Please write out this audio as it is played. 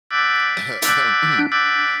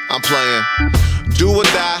I'm playing do or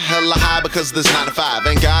die, hella high because this 9 to 5.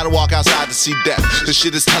 Ain't gotta walk outside to see death. This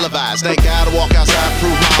shit is televised. Ain't gotta walk outside,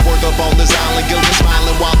 prove my worth up on this island. Guilty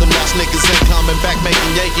smiling while them lost niggas ain't coming back,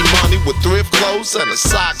 making Yankee money with thrift clothes and a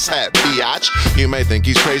socks hat, biatch. You may think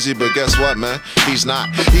he's crazy, but guess what, man? He's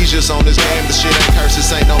not. He's just on his game. The shit ain't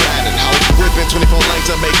curses, ain't no Madden hoe. Ripping 24 lanes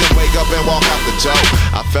to make him wake up and walk out the door.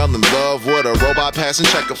 I fell in love with a robot passing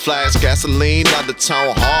checker flash, gasoline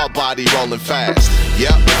undertone, hard body rolling fast.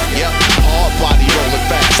 Yep, hard body rolling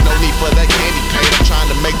fast. No need for that candy paint. I'm trying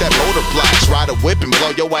to make that motor blast. Ride a whip and blow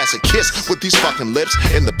your ass a kiss with these fucking lips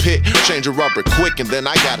in the pit. Change a rubber quick and then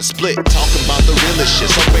I gotta split. Talking about the realest shit,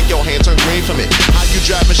 so make your hand turn green from it. How you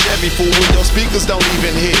driving Chevy, fool, when your speakers don't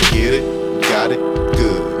even hit? Get it? Got it?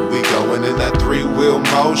 Good. We going in that 3-wheel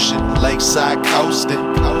motion, lakeside coasting.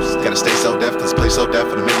 Gotta stay so deaf, cause play so deaf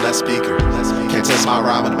in the middle of that speaker. Can't test my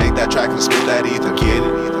rhyme and make that track and spit that ether. Get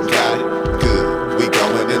it? Got it? Good. We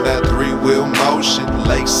going in that 3-wheel motion,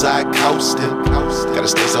 lakeside coasting. Gotta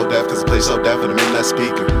stay so deaf, cause play so deaf in the middle of that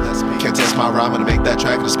speaker. Can't test my rhyme and make that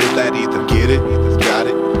track and spit that ether. Get it? Got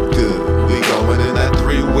it? Good. We going in that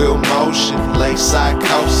 3-wheel motion, lakeside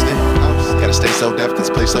coasting. Gotta stay so deaf, cause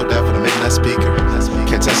play so deaf in the middle of that speaker.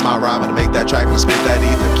 Can't test my rhyme and make that track and spit that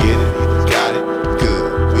ether. Get it? Got it?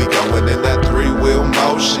 Good. We going in that 3-wheel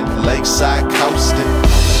motion, lakeside coasting.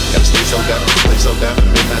 Gotta stay so deaf, cause play so deaf in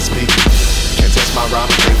the middle of that speaker. Can't test my rhyme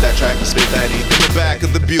and take that track and spit that ether. In the back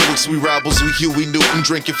of the Buicks, we rebels, we Huey Newton,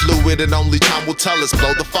 drinking fluid, and only time will tell us.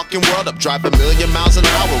 Blow the fucking world up, drive 1,000,000 miles an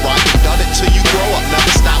hour, right? You've done it till you grow up,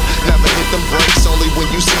 never stop, never hit them brakes. Only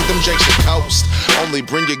when you see them jakes you coast. Only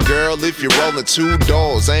bring your girl if you're rolling 2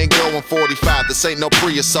 doors. I ain't going 45, this ain't no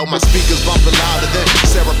Prius, so my speakers bumping louder than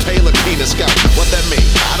Sarah Palin penis scout. What that mean?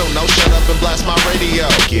 I don't know, shut up and blast my radio.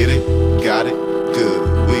 Get it? Got it?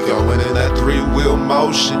 Good. We going in that 3-wheel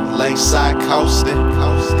motion, lakeside coasting.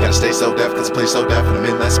 Gotta stay so deaf, cause play so deaf in the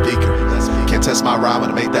middle of that speaker. Can't test my rhyme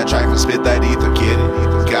and make that track and spit that ether. Get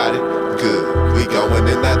it? Got it? Good. We going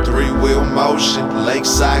in that 3-wheel motion,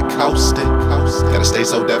 lakeside coasting. Gotta stay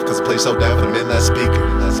so deaf, cause play so deaf in the middle of that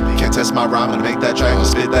speaker. Can't test my rhyme and make that track and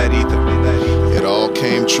spit that ether. It all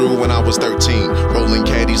came true when I was 13. Rolling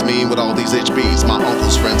caddies mean with all these HBs. My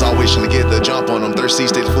uncle's friends all wishing to get the jump on them. Thirsty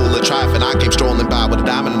stays full of traffic. I came strolling by with a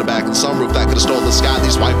diamond in the back of the sunroof that could've stole the sky.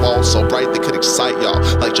 These white walls so bright they could excite y'all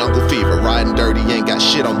like jungle fever. Riding dirty, ain't got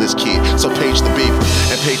shit on this kid. So page the beaver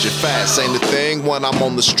and page it fast. Ain't the thing when I'm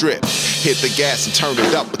on the strip. Hit the gas and turn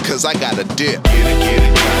it up because I got a dip. Get it, got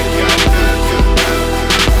it, got it.